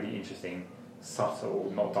found that really interesting,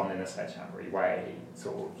 subtle, not done in a sledgehammery way,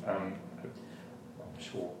 sort of. I'm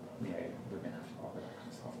sure, you know, women have to argue that kind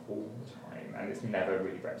of stuff all the time, and it's never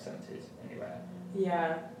really represented anywhere. I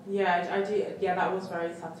do. Yeah, that was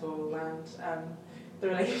very subtle, and the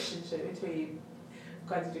relationship between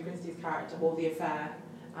Gwendoline Christie's character, or the affair,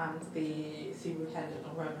 and the superintendent, or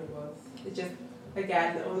whoever it was. It just,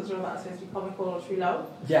 again, I wasn't sure if that was supposed to be comical or true love.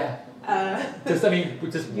 Yeah.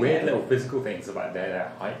 Just weird little physical things about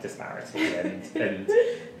their height disparity and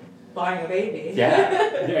buying a baby. Yeah,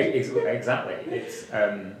 exactly. It's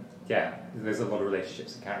there's a lot of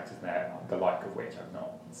relationships and characters in there, the like of which I've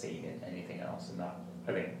not seen in anything else, and that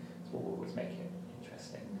I think is what will always make it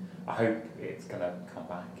interesting. I hope it's going to come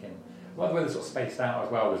back in. Well, the way they're sort of spaced out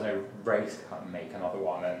as well. There's no race to kind of make another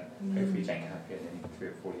one, and hopefully Jane Campion in 3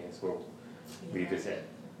 or 4 years will revisit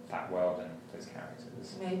that world and those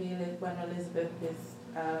characters. Maybe when Elizabeth is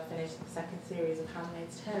finished the second series of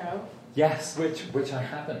Handmaid's Tale. Yes, which I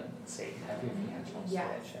haven't seen. Have you had a chance to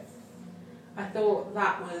watch it? I thought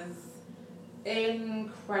that was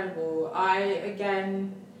incredible. I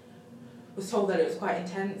again was told that it was quite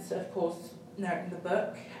intense, of course, noting the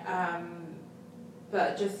book,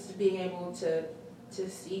 but just being able to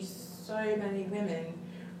see so many women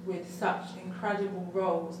with such incredible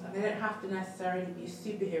roles, and they don't have to necessarily be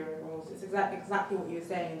superhero roles. It's exactly what you were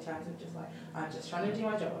saying in terms of just like, I'm just trying to do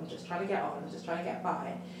my job, I'm just trying to get on, I'm just trying to get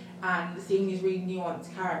by, and seeing these really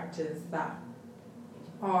nuanced characters that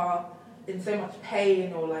are in so much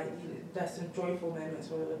pain, or like there's some joyful moments,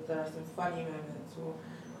 or there are some funny moments, or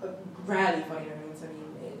rarely funny moments. I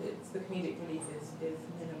mean, it's the comedic relief is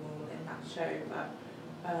minimal in that show, but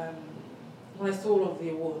when I saw all of the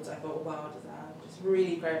awards, I thought, wow, just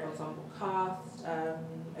really great ensemble cast.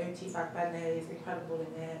 O.T. Fagbene is incredible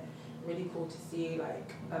in it. Really cool to see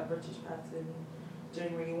like a British person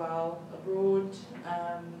doing really well abroad.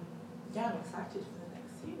 I'm excited for the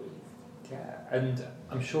next series. Yeah, and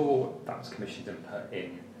I'm sure that was commissioned and put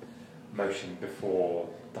in motion before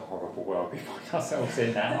the horrible world we find ourselves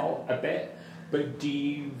in now a bit. But do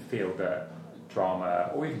you feel that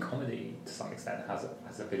drama, or even comedy to some extent, has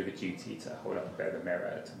a bit of a duty to hold up a bit of a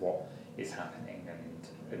mirror to what is happening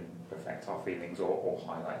and reflect our feelings or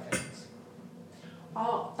highlight things?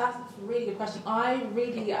 Oh, that's a really good question. I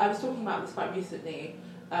was talking about this quite recently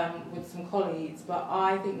with some colleagues, but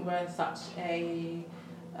I think we're in such a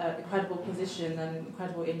incredible position and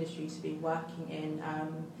incredible industry to be working in.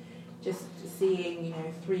 Just seeing,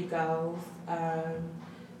 3 girls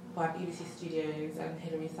by BBC Studios and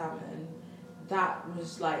Hilary Salmon, that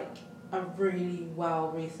was like a really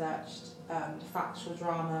well-researched factual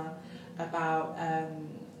drama about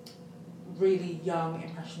really young,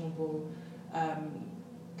 impressionable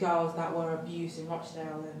girls that were abused in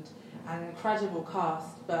Rochdale, and an incredible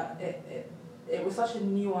cast, but it was such a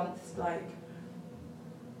nuanced, like,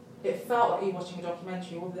 it felt like you were watching a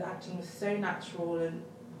documentary. All the acting was so natural, and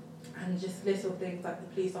just little things like the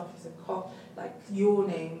police officer like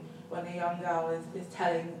yawning when a young girl is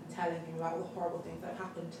telling him about all the horrible things that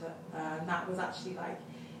happened to her, and that was actually like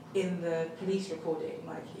in the police recording,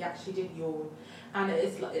 like he actually did yawn. And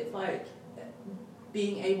it's like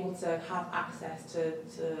being able to have access to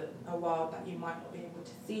a world that you might not be able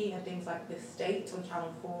to see, and things like The State on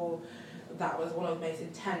Channel 4, that was one of the most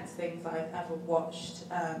intense things I've ever watched,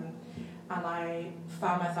 and I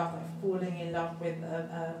found myself like falling in love with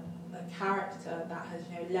a character that has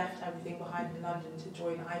left everything behind in London to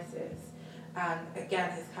join ISIS, and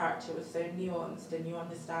again his character was so nuanced, and you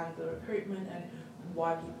understand the recruitment and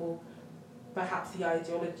why people, perhaps the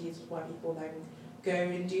ideologies of why people then go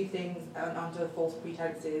and do things under false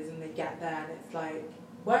pretenses, and they get there and it's like,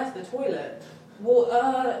 where's the toilet? Well,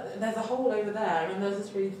 there's a hole over there. And there's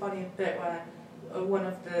this really funny bit where one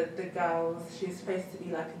of the girls, she's supposed to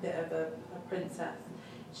be like a bit of a princess,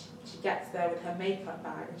 she gets there with her makeup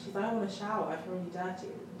bag and she's like, I want to shower, I feel really dirty.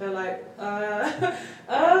 They're like,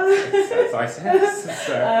 It's ISIS.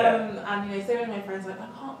 And so many of my friends are like,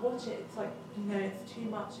 I can't watch it, it's like, it's too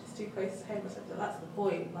much, it's too close to home. I said, that's the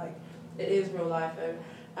point, like, it is real life.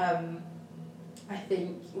 I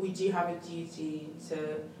think we do have a duty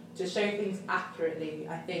to show things accurately.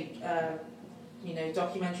 I think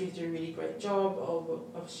documentaries do a really great job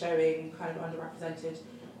of showing kind of underrepresented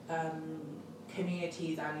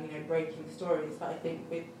communities and breaking stories. But I think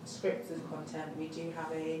with scripts and content, we do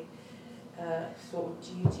have a sort of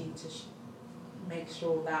duty to make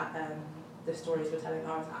sure that the stories we're telling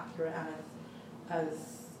are as accurate and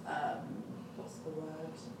as what's the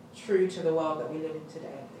word? True to the world that we live in today,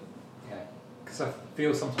 I think. Yeah, because I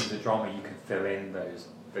feel sometimes in drama you can fill in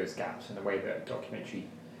those gaps in a way that a documentary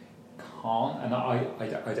can't, and I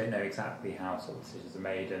don't know exactly how sort of decisions are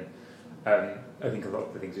made, and I think a lot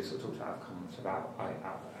of the things we sort of talked about have come about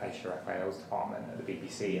Aisha Raphael's department at the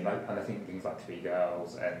BBC, and I think things like 3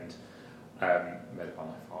 Girls and Murdered by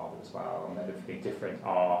My Father as well, and Murdered for Being Different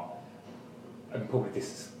are, and probably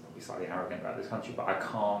this is probably slightly arrogant about this country, but I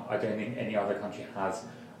don't think any other country has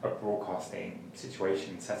a broadcasting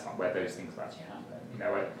situation set up where those things will actually happen. You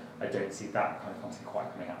know, I don't see that kind of content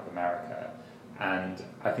quite coming out of America, and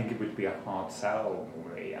I think it would be a hard sell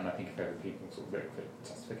normally, and I think if ever people sort of look for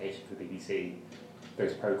justification for the BBC,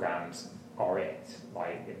 those programmes are it,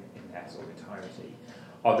 like in their sort of entirety.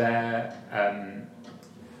 Are there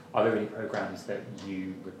any programmes that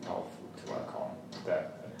you would love to work on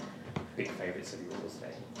that are big favourites of yours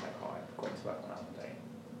that like, I'm going to work on that one day?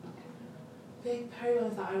 Big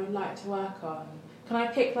programs that I would like to work on. Can I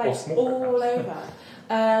pick like all over?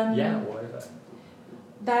 Yeah, all over.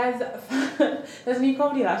 There's a new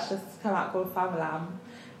comedy that's just come out called Family,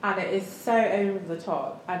 and it is so over the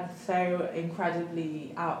top and so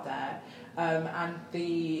incredibly out there. And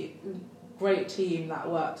the great team that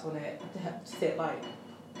worked on it sit like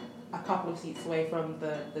a couple of seats away from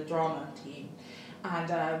the drama team,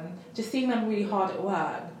 and just seeing them really hard at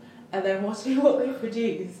work and then watching what they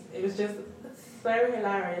produced, it was just so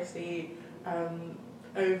hilariously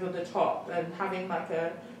over the top, and having like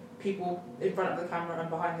people in front of the camera and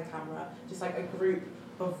behind the camera, just like a group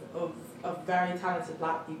of very talented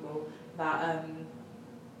black people that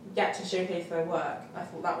get to showcase their work. I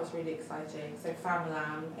thought that was really exciting. So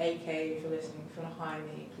Famalam, AK, if you're listening, if you want to hire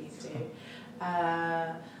me, please do.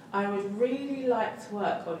 I would really like to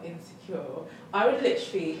work on Insecure. I would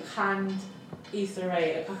literally hand Issa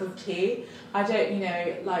Rae a cup of tea. I don't,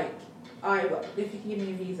 if you could give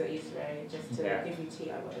me a visa, Issa Rae, just to give you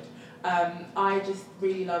tea, I would. I just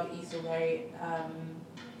really love Issa Rae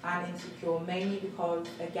and Insecure, mainly because,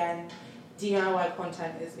 again, DIY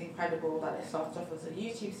content is incredible, that it started off as a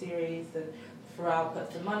YouTube series, and Pharrell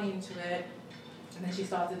put some money into it, and then she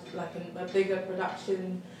started like a bigger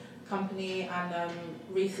production company, and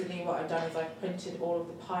recently what I've done is I've printed all of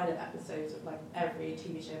the pilot episodes of like every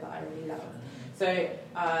TV show that I really love. So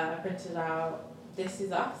I printed out This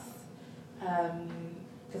Is Us,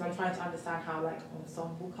 because I'm trying to understand how like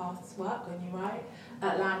ensemble casts work when you write.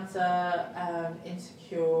 Atlanta,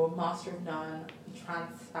 Insecure, Master of None,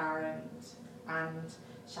 Transparent, and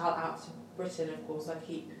shout out to Britain, of course. I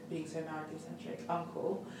keep being so American-centric,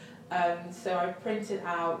 Uncle. So I printed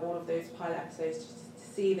out all of those pilot episodes just to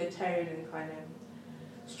see the tone and kind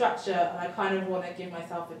of structure, and I kind of want to give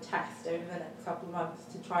myself a test over the next couple of months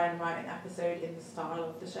to try and write an episode in the style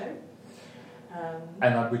of the show.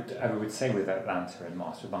 And I would say with Atlanta and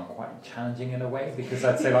Master of None quite challenging in a way, because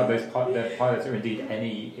I'd say like those pilots, or indeed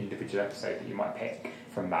any individual episode that you might pick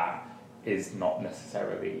from that, is not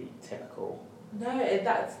necessarily typical. No,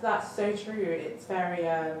 that's so true. It's very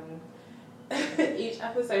each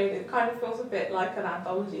episode, it kind of feels a bit like an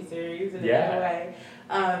anthology series in a way,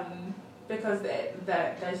 because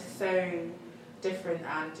they're so different,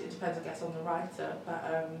 and it depends, I guess, on the writer,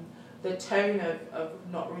 but the tone of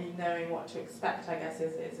not really knowing what to expect, I guess,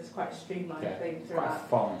 is just quite a streamlined thing throughout. Quite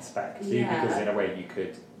a fun spec, because in a way you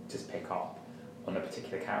could just pick up on a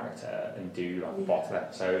particular character and do like a bottle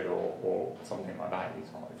episode or something like that. It's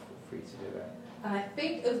quite free to do it. And I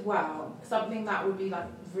think as well, something that would be like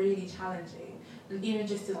really challenging, and even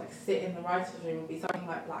just to like sit in the writer's room, would be something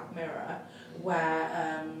like Black Mirror,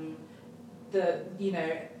 where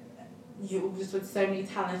you're just with so many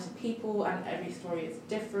talented people, and every story is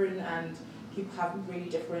different, and people have really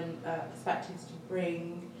different perspectives to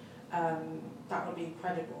bring. That would be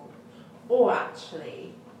incredible. Or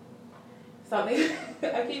actually, something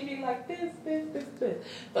I keep being like this,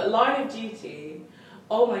 but Line of Duty.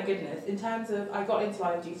 Oh my goodness! In terms of, I got into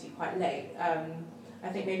Line of Duty quite late. I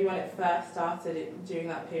think maybe when it first started, during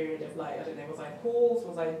that period of like, I don't know, was I in halls?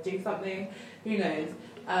 Was I doing something? Who knows?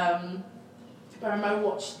 But I remember I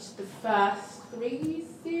watched the first 3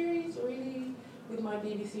 series really with my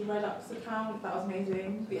BBC Red Ups account. That was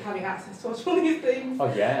amazing, having access to watch all these things.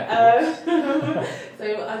 Oh yeah.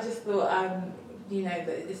 So I just thought, that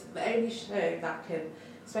it's the only show that can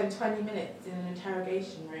spend 20 minutes in an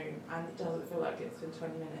interrogation room and it doesn't feel like it's been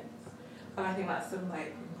 20 minutes. And I think that's some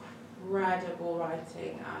like incredible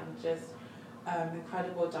writing and just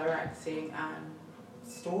incredible directing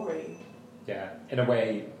and story. Yeah, in a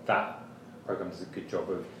way that program does a good job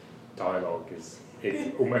of dialogue. It's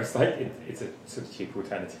almost like it's a sort of cheap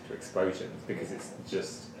alternative to Explosions, because it's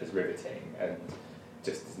just as riveting and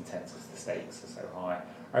just as intense because the stakes are so high.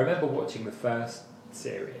 I remember watching the first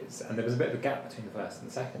series, and there was a bit of a gap between the first and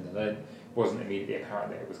the second, and then it wasn't immediately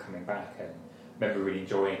apparent that it was coming back, and I remember really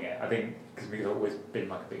enjoying it. I think because we've always been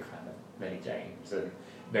like a big fan of Lenny James and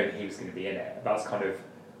knowing he was going to be in it, that's kind of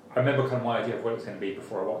I remember kind of my idea of what it was going to be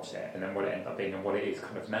before I watched it, and then what it ended up being and what it is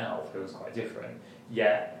kind of now feels quite different.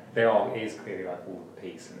 Yet it is clearly like all of a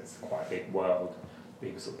piece, and it's quite a big world that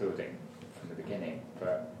he was sort of building from the beginning.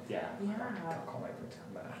 But I can't wait for it to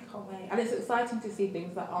come back. I can't wait. And it's exciting to see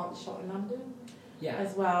things that aren't shot in London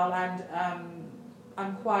as well. And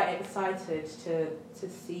I'm quite excited to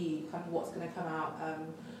see kind of what's going to come out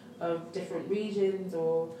of different regions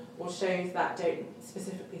or shows that don't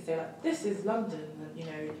specifically say like this is London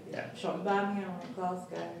and shot in Birmingham or in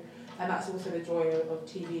Glasgow. And that's also the joy of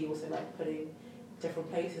TV, also like putting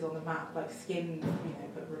different places on the map, like Skin,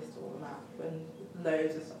 put Bristol on the map, and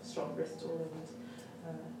loads of stuff shot in Bristol,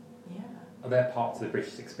 and Are there parts of the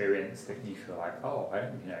British experience that you feel like, oh, I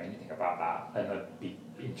don't know anything about that, and I'd be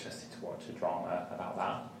interested to watch a drama about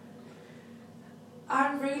that?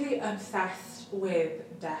 I'm really obsessed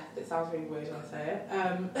with death. It sounds really weird when I say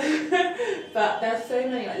it. But there's so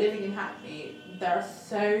many, like living in Hackney, there are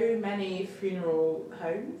so many funeral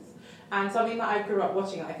homes. And something that I grew up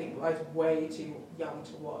watching, I think I was way too young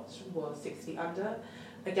to watch, was 6 Feet Under.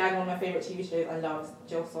 Again, one of my favourite TV shows. I love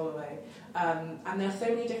Jill Soloway. And there are so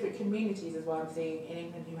many different communities as well I'm seeing in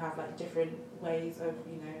England who have like different ways of,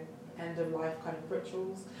 end of life kind of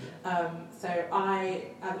rituals. So at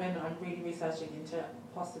the moment, I'm really researching into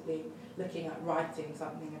possibly looking at writing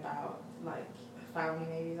something about like a family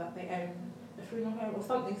maybe that they own a funeral home or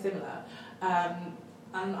something similar.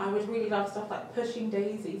 And I would really love stuff like Pushing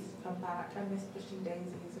Daisies to come back. I miss Pushing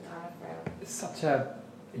Daisies and Anna Freya. It's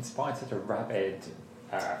inspired such a rabid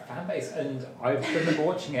fan base, and I remember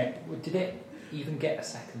watching it. Did it even get a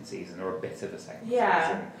second season or a bit of a second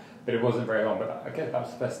season? But it wasn't very long. But I guess that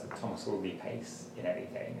was the first Thomas Hawley pace in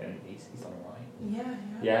anything, and he's done all right.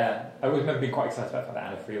 Yeah. I remember being quite excited about the fact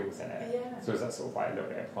that Anna Freya was in it. Yeah. So it was that sort of like a little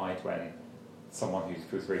bit of pride when someone who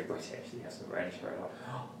feels very British, you have some range where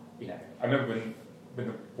like, I remember when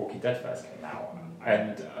The Walking Dead first came out,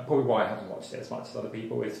 and probably why I haven't watched it as much as other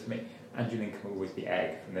people is, for me, Andrew Lincoln will always be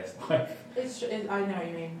Egg from this life. I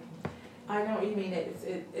know what you mean.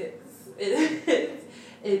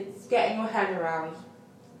 It's getting your head around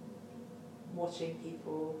watching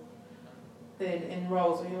people in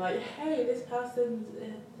roles where you're like, hey, this person's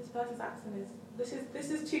accent is this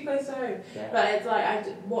is too close to home. Yeah. But it's like I've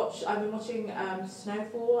been watching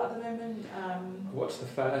Snowfall at the moment. I watched the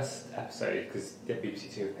first episode because the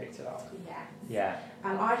BBC Two have picked it up. Yeah.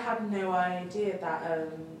 And I had no idea that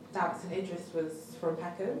Damson Idris was from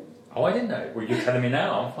Peckham. Oh, I didn't know. Well, you're telling me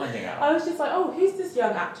now. I'm finding out. I was just like, oh, who's this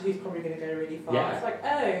young actor who's probably going to go really far? Yeah. It's like,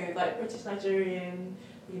 oh, like British Nigerian,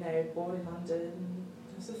 born in London.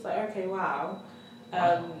 It's just like, okay, wow.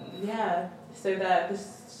 Yeah. So there's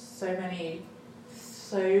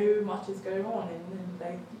so much is going on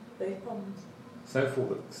in those ponds. Snowfall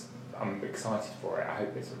looks. I'm excited for it. I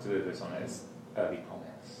hope it sort of delivers on its early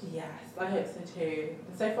promise. Yes, I hope so too.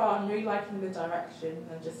 And so far, I'm really liking the direction,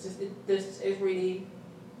 and it really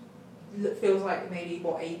feels like maybe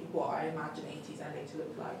what I imagine 80s LA to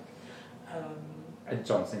look like. And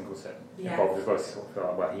John Singleton Yeah. involved as well, sort of feel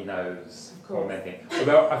like, well, he knows more than anything.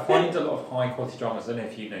 Although I find a lot of high quality dramas, I don't know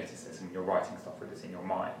if you notice this when you're writing stuff with this in your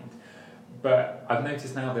mind, but I've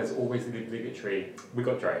noticed now there's always the obligatory, we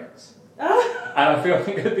got drones. And I feel like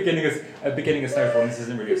at the beginning of Snowfall, and this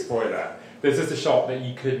isn't really a spoiler, there's just a shot that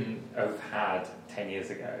you couldn't have had 10 years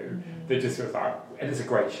ago that just feels like, and it's a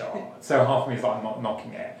great shot. So half of me is like, I'm not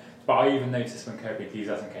knocking it. But I even noticed when Kirby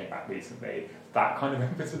Enthusiasm came back recently, that kind of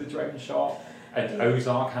opens with a drone shot, and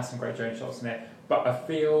Ozark has some great drone shots in it. But I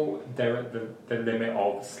feel they're at the limit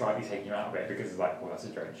of slightly taking you out of it because it's like, well, that's a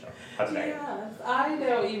drone shot. I don't know. Yes, I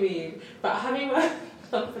know what you mean. But having worked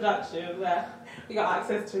on production where we got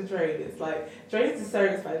access to a drone, it's like, drones are so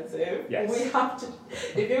expensive. Yes. We have to,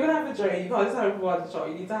 if you're going to have a drone, you can't just have one shot,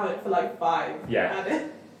 you need to have it for like 5. Yeah.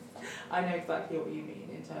 And I know exactly what you mean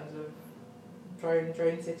in terms of drone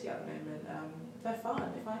city at the moment. They're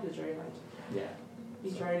fun. If I had a drone, I'd be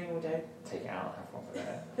droning all day. Take it out, have fun with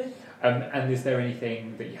it. And is there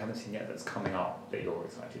anything that you haven't seen yet that's coming up that you're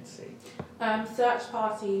excited to see? Search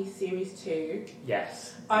Party Series 2.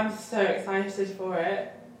 Yes. I'm so excited for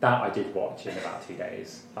it. That I did watch in about 2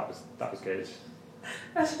 days. That was good.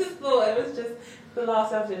 I just thought it was just the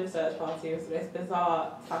last episode of Search Party was the most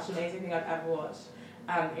bizarre, such amazing thing I've ever watched.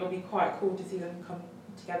 And it'll be quite cool to see them come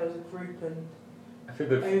together as a group and I think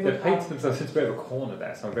they've painted themselves into a bit of a corner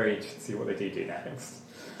there, so I'm very interested to see what they do next.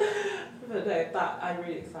 But no, that I'm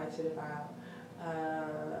really excited about.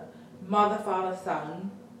 Mother, Father,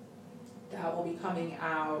 Son. That will be coming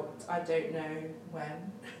out, I don't know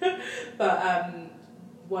when. But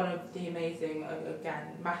one of the amazing,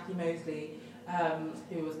 again, Matthew Mosley,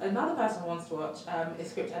 who was another person who wants to watch, is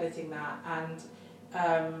script editing that, and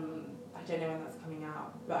I don't know when that's coming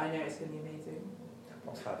out, but I know it's going to be amazing.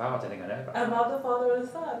 What's that about? I don't think I know about it. Mother, father, and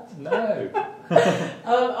son. No.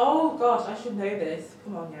 Oh gosh, I should know this.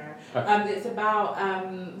 Come on, Yero. It's about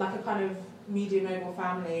like a kind of medium noble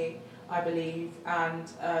family, I believe, and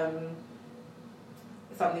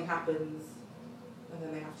something happens, and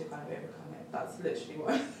then they have to kind of overcome it. That's literally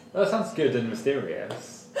what. Well, that sounds good and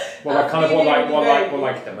mysterious. Well, like kind of more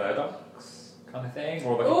like the Murdochs kind of thing,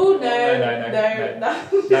 or like no, no.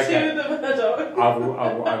 Okay. The Murdoch. I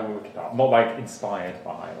will look it up. Not like inspired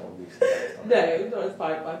by or loosely based on. No, not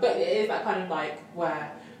inspired by, but it is that kind of like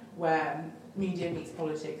where media meets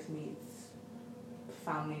politics meets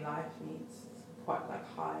family life meets quite like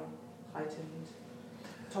heightened.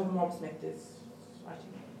 Tom Rob Smith is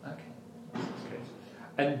writing it. Okay, that's good.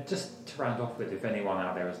 And just to round off with, if anyone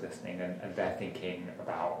out there is listening and they're thinking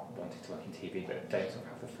about wanting to work in TV but don't sort of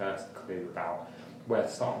have the first clue about where to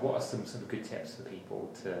start, what are some sort of good tips for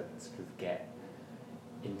people to sort of get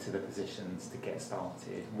into the positions to get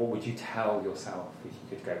started? What would you tell yourself if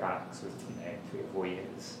you could go back sort of 3 or 4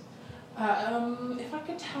 years? If I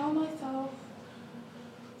could tell myself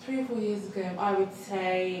 3 or 4 years ago, I would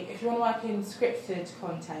say if you want to work in scripted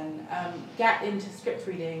content, get into script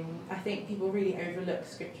reading. I think people really overlook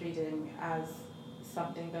script reading as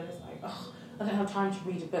something that is like, oh, I don't have time to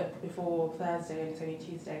read a book before Thursday and it's only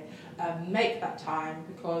Tuesday. Make that time,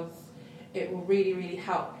 because it will really, really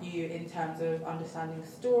help you in terms of understanding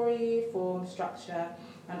story, form, structure,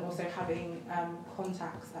 and also having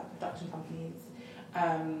contacts at production companies.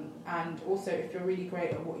 And also, if you're really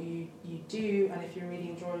great at what you do, and if you really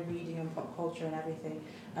enjoy reading and pop culture and everything,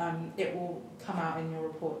 it will come out in your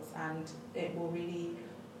reports, and it will really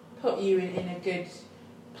put you in a good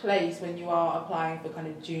place when you are applying for kind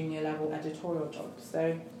of junior level editorial jobs.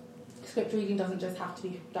 So script reading doesn't just have to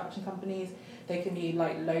be for production companies. They can be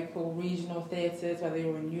like local regional theatres, whether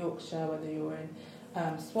you're in Yorkshire, whether you're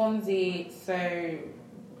in Swansea. So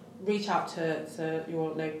reach out to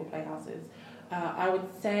your local playhouses. I would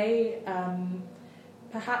say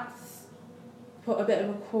perhaps put a bit of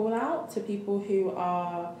a call out to people who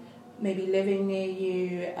are maybe living near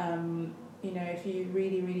you. If you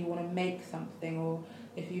really, really want to make something, or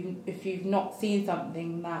if you've not seen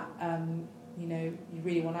something that you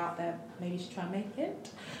really want out there, maybe you should try and make it.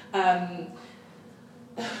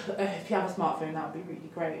 If you have a smartphone, that would be really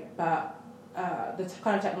great. But the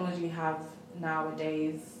kind of technology we have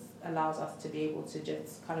nowadays allows us to be able to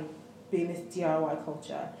just kind of be in this DIY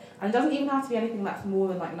culture. And it doesn't even have to be anything that's more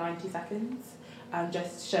than like 90 seconds, and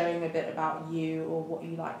just showing a bit about you or what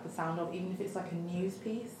you like the sound of, even if it's like a news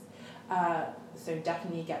piece. So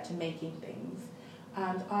definitely get to making things.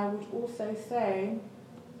 And I would also say,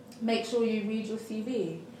 make sure you read your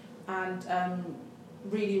CV and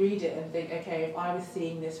really read it and think, okay, if I was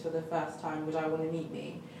seeing this for the first time, would I want to meet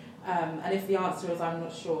me? And if the answer is I'm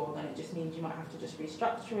not sure, then it just means you might have to just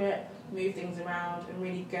restructure it, move things around, and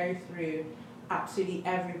really go through absolutely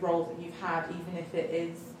every role that you've had, even if it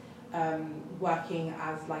is working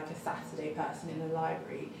as like a Saturday person in a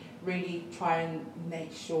library. Really try and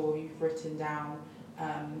make sure you've written down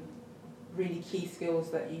really key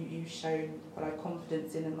skills that you've shown like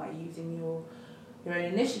confidence in, and like using your own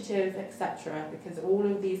initiative, etc. Because all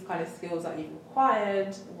of these kind of skills that you've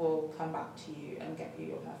acquired will come back to you and get you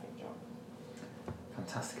your perfect job.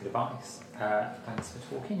 Fantastic advice. Thanks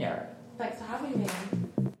for talking, Yero. Thanks for having me.